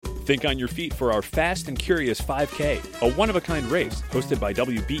Think on your feet for our Fast and Curious 5K, a one-of-a-kind race hosted by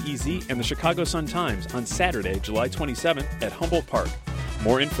WBEZ and the Chicago Sun-Times on Saturday, July 27th at Humboldt Park.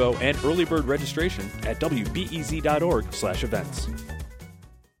 More info and early bird registration at wbez.org/events.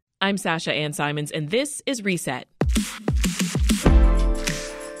 I'm Sasha Ann Simons, and this is Reset.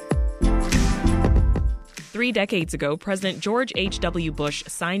 3 decades ago, President George H.W. Bush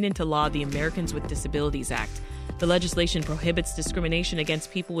signed into law the Americans with Disabilities Act. The legislation prohibits discrimination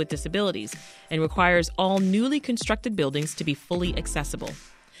against people with disabilities and requires all newly constructed buildings to be fully accessible.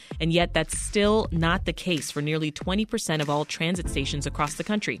 And yet that's still not the case for nearly 20% of all transit stations across the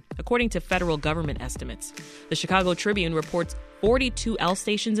country, according to federal government estimates. The Chicago Tribune reports 42 L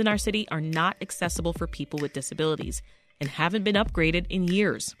stations in our city are not accessible for people with disabilities and haven't been upgraded in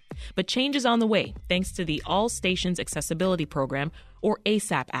years. But change is on the way, thanks to the All Stations Accessibility Program, or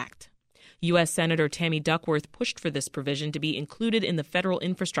ASAP Act. U.S. Senator Tammy Duckworth pushed for this provision to be included in the federal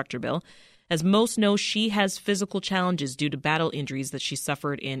infrastructure bill. As most know, she has physical challenges due to battle injuries that she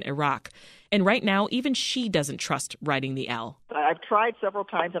suffered in Iraq. And right now, even she doesn't trust riding the L. I've tried several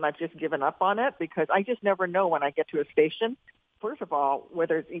times and I've just given up on it because I just never know when I get to a station, first of all,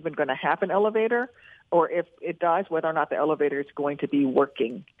 whether it's even going to have an elevator, or if it does, whether or not the elevator is going to be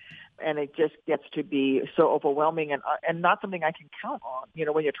working. And it just gets to be so overwhelming and not something I can count on. You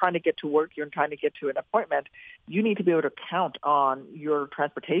know, when you're trying to get to work, you're trying to get to an appointment, you need to be able to count on your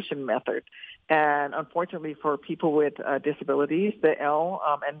transportation method. And unfortunately for people with disabilities, the L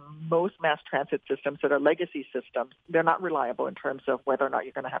and most mass transit systems that are legacy systems, they're not reliable in terms of whether or not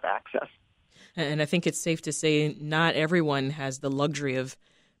you're going to have access. And I think it's safe to say not everyone has the luxury of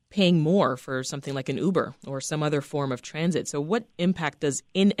paying more for something like an Uber or some other form of transit. So what impact does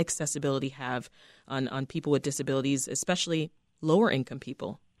inaccessibility have on people with disabilities, especially lower income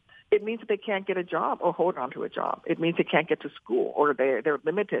people? It means that they can't get a job or hold on to a job. It means they can't get to school, or they're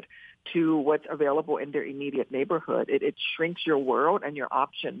limited to what's available in their immediate neighborhood. It shrinks your world and your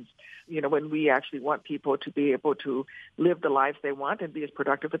options. You know, when we actually want people to be able to live the lives they want and be as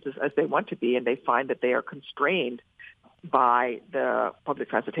productive as they want to be, and they find that they are constrained by the public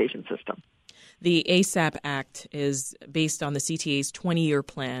transportation system. The ASAP Act is based on the CTA's 20-year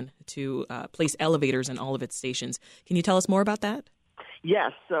plan to place elevators in all of its stations. Can you tell us more about that?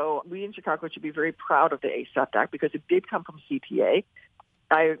 Yes. So we in Chicago should be very proud of the ASAP Act because it did come from CTA.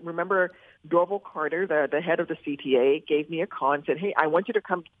 I remember Dorval Carter, the head of the CTA, gave me a call and said, hey, I want you to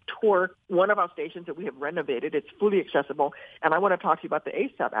come tour one of our stations that we have renovated. It's fully accessible, and I want to talk to you about the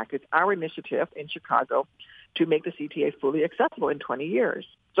ASAP Act. It's our initiative in Chicago to make the CTA fully accessible in 20 years.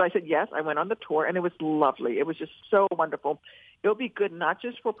 So I said, yes, I went on the tour, and it was lovely. It was just so wonderful. It'll be good not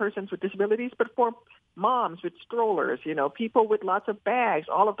just for persons with disabilities, but for moms with strollers, you know, people with lots of bags,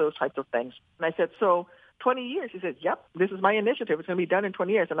 all of those types of things. And I said, so 20 years? He said, yep, this is my initiative. It's going to be done in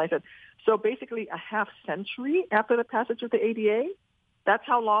 20 years. And I said, so basically a half century after the passage of the ADA? That's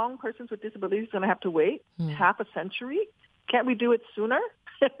how long persons with disabilities are going to have to wait? Half a century? Can't we do it sooner?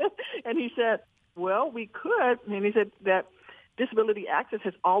 And he said, well, we could. And he said that disability access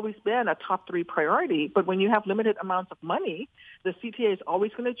has always been a top 3 priority, but when you have limited amounts of money, the CTA is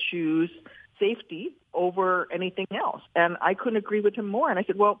always going to choose safety over anything else. And I couldn't agree with him more. And I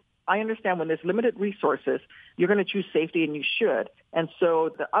said, well, I understand when there's limited resources, you're going to choose safety, and you should. And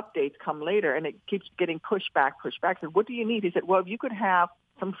so the updates come later, and it keeps getting pushed back. I said, what do you need? He said, well, if you could have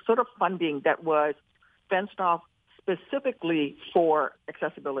some sort of funding that was fenced off specifically for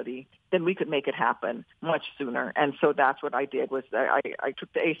accessibility, then we could make it happen much sooner. And so that's what I did, was I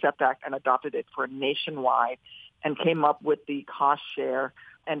took the ASAP Act and adopted it for nationwide and came up with the cost share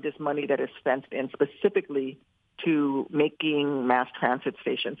and this money that is fenced in specifically to making mass transit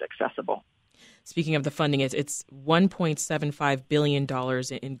stations accessible. Speaking of the funding, it's $1.75 billion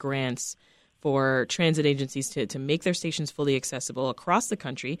in grants for transit agencies to make their stations fully accessible across the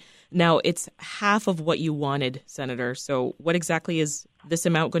country. Now, it's half of what you wanted, Senator. So what exactly is this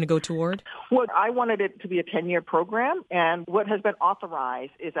amount going to go toward? Well, I wanted it to be a 10-year program, and what has been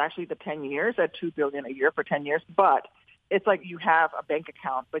authorized is actually the 10 years at $2 billion a year for 10 years. But it's like you have a bank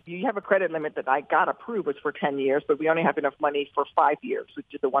account, but you have a credit limit that I got approved was for 10 years, but we only have enough money for 5 years, which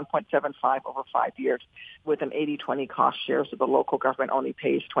is the 1.75 over 5 years with an 80-20 cost share, so the local government only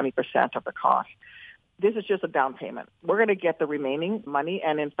pays 20% of the cost. This is just a down payment. We're going to get the remaining money,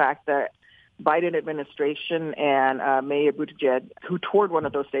 and in fact, the Biden administration and Mayor Buttigieg, who toured one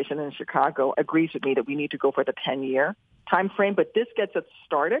of those stations in Chicago, agrees with me that we need to go for the 10-year time frame, but this gets us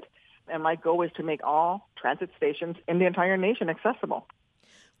started. And my goal is to make all transit stations in the entire nation accessible.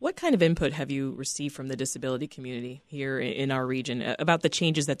 What kind of input have you received from the disability community here in our region about the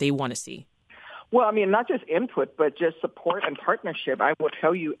changes that they want to see? Well, I mean, not just input, but just support and partnership. I will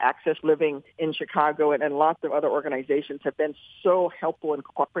tell you, Access Living in Chicago and lots of other organizations have been so helpful and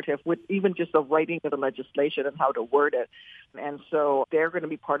cooperative with even just the writing of the legislation and how to word it. And so they're going to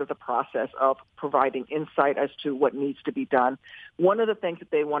be part of the process of providing insight as to what needs to be done. One of the things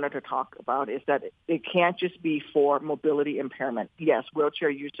that they wanted to talk about is that it can't just be for mobility impairment. Yes, wheelchair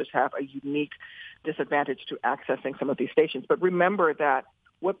users have a unique disadvantage to accessing some of these stations, but remember that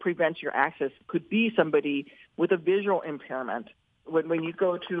what prevents your access could be somebody with a visual impairment. When you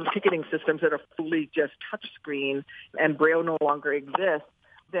go to ticketing systems that are fully just touchscreen and Braille no longer exists,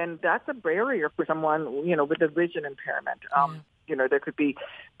 then that's a barrier for someone, with a vision impairment. There could be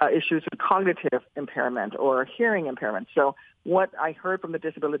issues with cognitive impairment or hearing impairment. So what I heard from the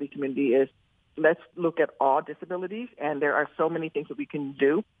disability community is, let's look at all disabilities, and there are so many things that we can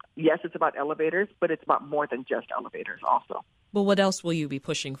do. Yes, it's about elevators, but it's about more than just elevators also. Well, what else will you be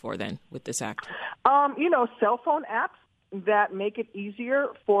pushing for then with this act? Cell phone apps that make it easier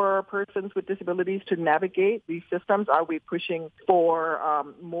for persons with disabilities to navigate these systems. Are we pushing for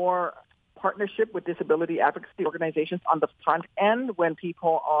more partnership with disability advocacy organizations on the front end when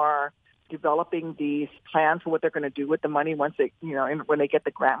people are developing these plans for what they're going to do with the money once they, when they get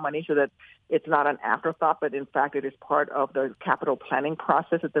the grant money, so that it's not an afterthought, but in fact it is part of the capital planning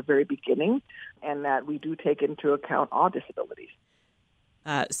process at the very beginning, and that we do take into account all disabilities.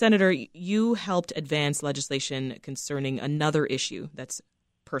 Senator, you helped advance legislation concerning another issue that's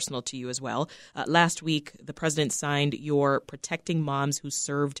personal to you as well. Last week, the president signed your Protecting Moms Who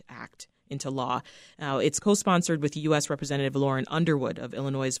Served Act into law. Now, it's co-sponsored with U.S. Representative Lauren Underwood of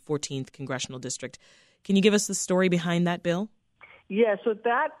Illinois' 14th Congressional District. Can you give us the story behind that bill? Yeah, so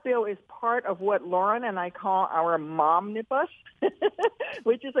that bill is part of what Lauren and I call our Momnibus,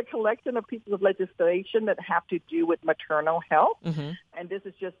 which is a collection of pieces of legislation that have to do with maternal health. Mm-hmm. And this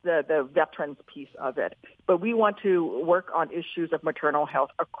is just the veterans piece of it. But we want to work on issues of maternal health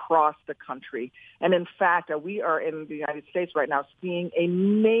across the country. And in fact, we are in the United States right now seeing a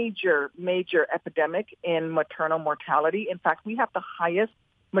major, major epidemic in maternal mortality. In fact, we have the highest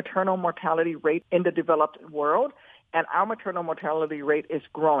maternal mortality rate in the developed world. And our maternal mortality rate is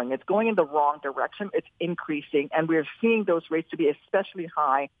growing. It's going in the wrong direction. It's increasing. And we're seeing those rates to be especially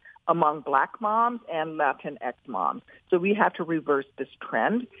high among Black moms and Latinx moms. So we have to reverse this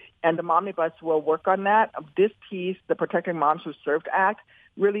trend. And the Momnibus will work on that. This piece, the Protecting Moms Who Served Act,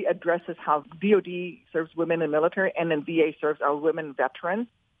 really addresses how DOD serves women in the military and then VA serves our women veterans.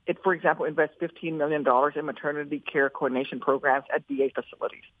 It, for example, invests $15 million in maternity care coordination programs at VA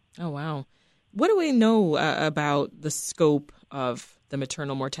facilities. Oh, wow. What do we know about the scope of the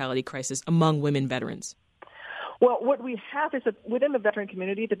maternal mortality crisis among women veterans? Well, what we have is that within the veteran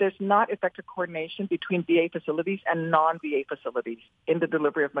community that there's not effective coordination between VA facilities and non-VA facilities in the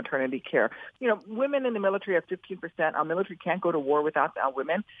delivery of maternity care. Women in the military have 15%. Our military can't go to war without our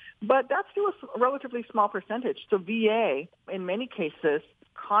women, but that's still a relatively small percentage. So VA, in many cases,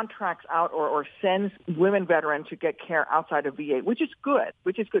 contracts out or sends women veterans to get care outside of VA, which is good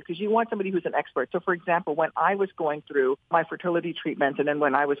because you want somebody who's an expert. So, for example, when I was going through my fertility treatments and then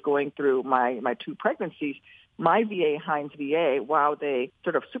when I was going through my 2 pregnancies, my VA, Hines VA, while they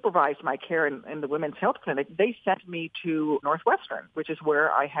sort of supervised my care in the women's health clinic, they sent me to Northwestern, which is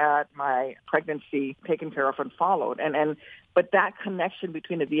where I had my pregnancy taken care of and followed. But that connection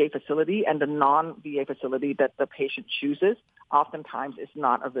between the VA facility and the non-VA facility that the patient chooses oftentimes is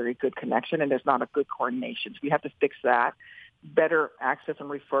not a very good connection, and there's not a good coordination. So we have to fix that, better access and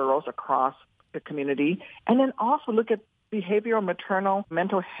referrals across the community, and then also look at behavioral, maternal,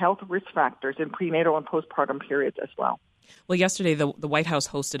 mental health risk factors in prenatal and postpartum periods as well. Well, yesterday the White House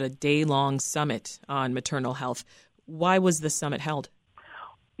hosted a day-long summit on maternal health. Why was this summit held?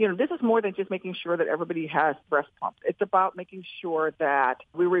 This is more than just making sure that everybody has breast pumps. It's about making sure that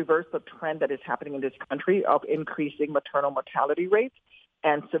we reverse the trend that is happening in this country of increasing maternal mortality rates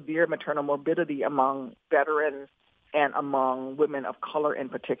and severe maternal morbidity among veterans and among women of color in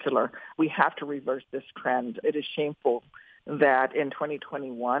particular. We have to reverse this trend. It is shameful that in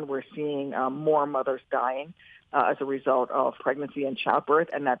 2021 we're seeing more mothers dying as a result of pregnancy and childbirth,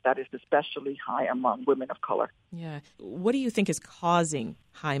 and that is especially high among women of color. Yeah. What do you think is causing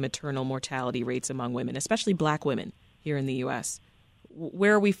high maternal mortality rates among women, especially Black women here in the U.S.?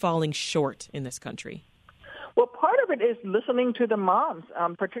 Where are we falling short in this country? Well, part of it is listening to the moms,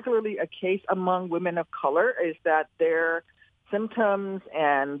 particularly a case among women of color is that their symptoms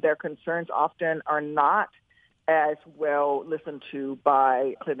and their concerns often are not as well listened to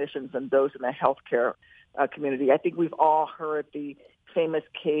by clinicians and those in the healthcare community. I think we've all heard the famous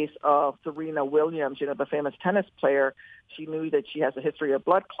case of Serena Williams, the famous tennis player. She knew that she has a history of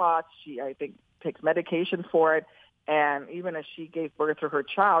blood clots. She, I think, takes medication for it. And even as she gave birth to her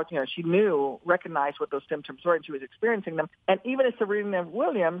child, she recognized what those symptoms were, and she was experiencing them. And even as Serena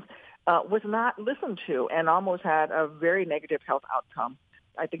Williams was not listened to and almost had a very negative health outcome.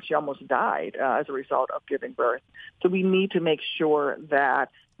 I think she almost died as a result of giving birth. So we need to make sure that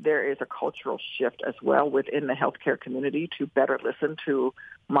there is a cultural shift as well within the healthcare community to better listen to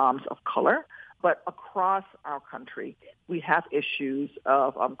moms of color. But across our country, we have issues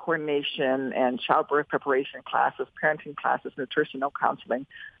of coordination and childbirth preparation classes, parenting classes, nutritional counseling,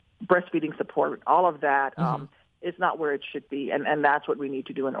 breastfeeding support. All of that is not where it should be, and that's what we need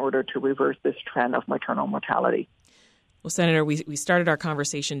to do in order to reverse this trend of maternal mortality. Well, Senator, we started our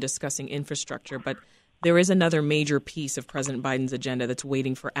conversation discussing infrastructure, but there is another major piece of President Biden's agenda that's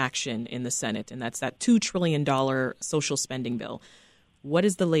waiting for action in the Senate, and that's that $2 trillion social spending bill. What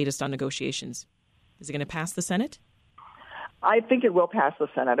is the latest on negotiations? Is it going to pass the Senate? I think it will pass the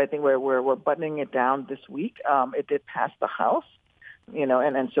Senate. I think we're buttoning it down this week. It did pass the House,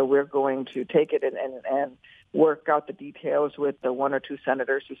 and so we're going to take it and work out the details with the one or two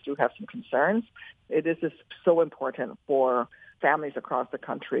senators who still have some concerns. It is just so important for families across the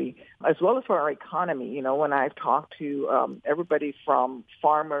country, as well as for our economy. When I've talked to everybody from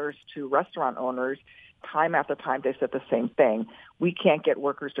farmers to restaurant owners, time after time, they said the same thing. We can't get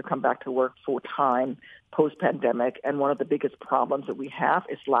workers to come back to work full-time post-pandemic, and one of the biggest problems that we have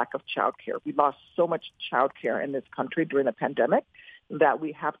is lack of child care. We lost so much child care in this country during the pandemic that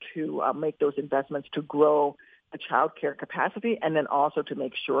we have to make those investments to grow the child care capacity, and then also to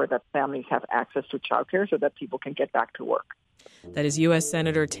make sure that families have access to child care so that people can get back to work. That is U.S.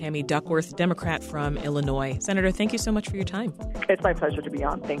 Senator Tammy Duckworth, Democrat from Illinois. Senator, thank you so much for your time. It's my pleasure to be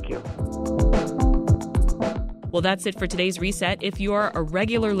on. Thank you. Well, that's it for today's Reset. If you are a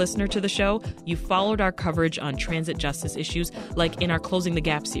regular listener to the show, you followed our coverage on transit justice issues, like in our Closing the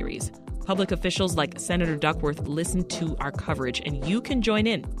Gap series. Public officials like Senator Duckworth listen to our coverage, and you can join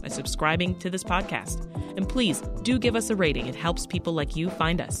in by subscribing to this podcast. And please do give us a rating. It helps people like you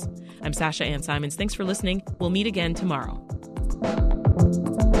find us. I'm Sasha Ann Simons. Thanks for listening. We'll meet again tomorrow.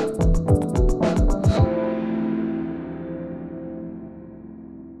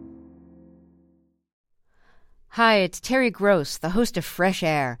 Hi, it's Terry Gross, the host of Fresh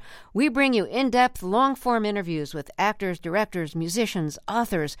Air. We bring you in-depth, long-form interviews with actors, directors, musicians,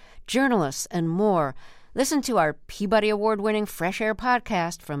 authors, journalists, and more. Listen to our Peabody Award-winning Fresh Air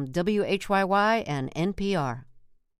podcast from WHYY and NPR.